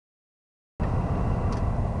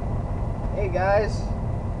guys,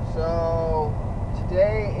 so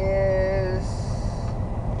today is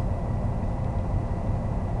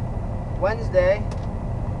Wednesday,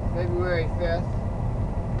 February 5th,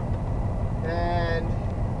 and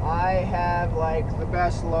I have like the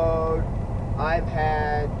best load I've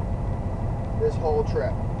had this whole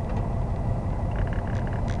trip.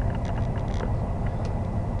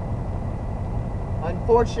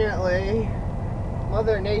 Unfortunately,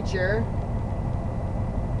 Mother Nature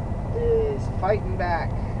is fighting back.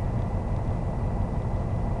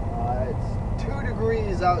 It's 2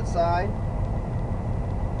 degrees outside,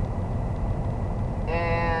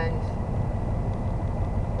 and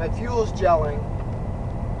my fuel's gelling.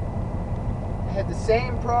 I had the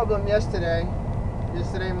same problem yesterday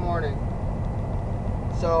morning.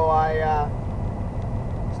 So I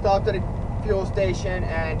stopped at a fuel station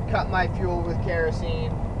and cut my fuel with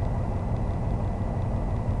kerosene,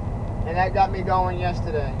 and that got me going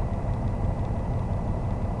yesterday.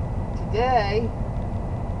 Today,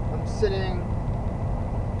 I'm sitting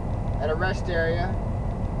at a rest area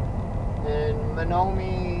in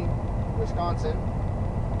Menominee, Wisconsin.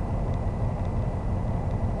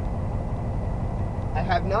 I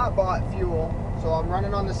have not bought fuel, so I'm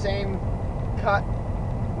running on the same cut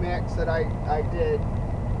mix that I did,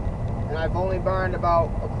 and I've only burned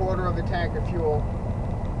about a quarter of a tank of fuel.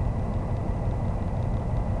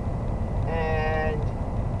 And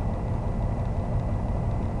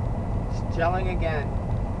it's gelling again.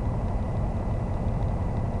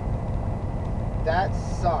 That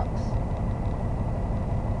sucks.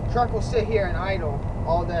 The truck will sit here and idle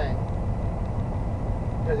all day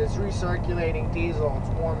because it's recirculating diesel. It's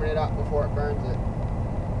warming it up before it burns it.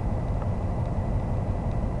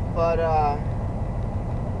 But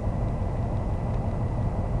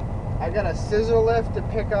I got a scissor lift to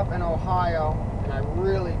pick up in Ohio, and I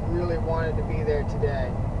really wanted to be there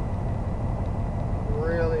today.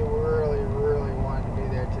 Really wanted to be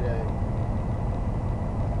there today.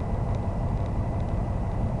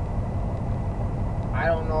 I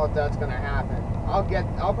don't know if that's gonna happen.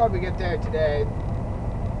 I'll probably get there today.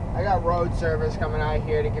 I got road service coming out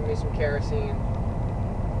here to give me some kerosene.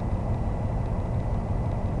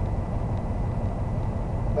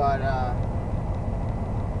 But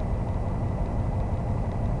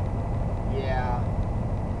yeah.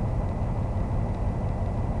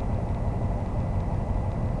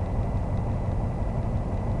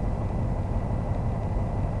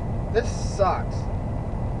 This sucks.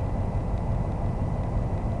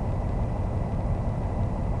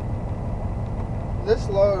 This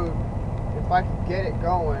load, if I could get it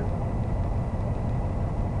going,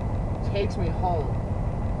 takes me home.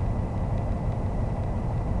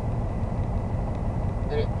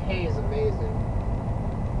 And it pays amazing.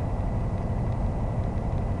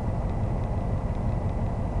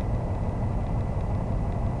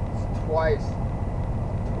 It's twice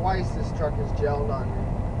this truck has gelled on me.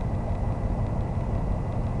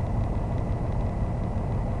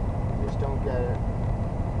 I just don't get it.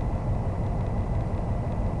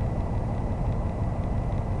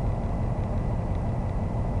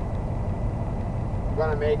 I'm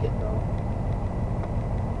gonna make it though.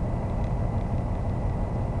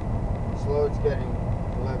 This load's getting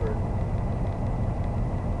delivered.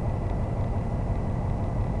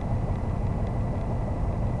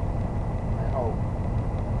 I hope.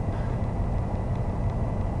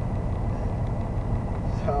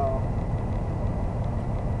 So,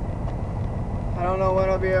 I don't know when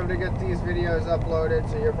I'll be able to get these videos uploaded,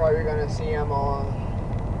 so you're probably gonna see them all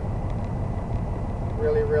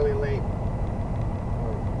really late.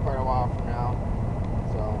 Quite a while from now.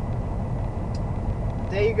 So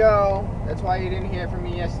there you go. That's why you didn't hear from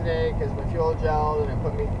me yesterday, because my fuel gelled and it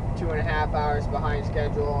put me 2.5 hours behind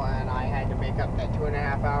schedule, and I had to make up that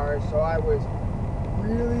 2.5 hours. So I was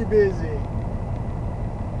really busy.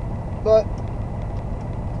 But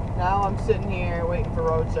now I'm sitting here waiting for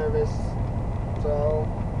road service. So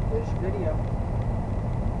there's your video.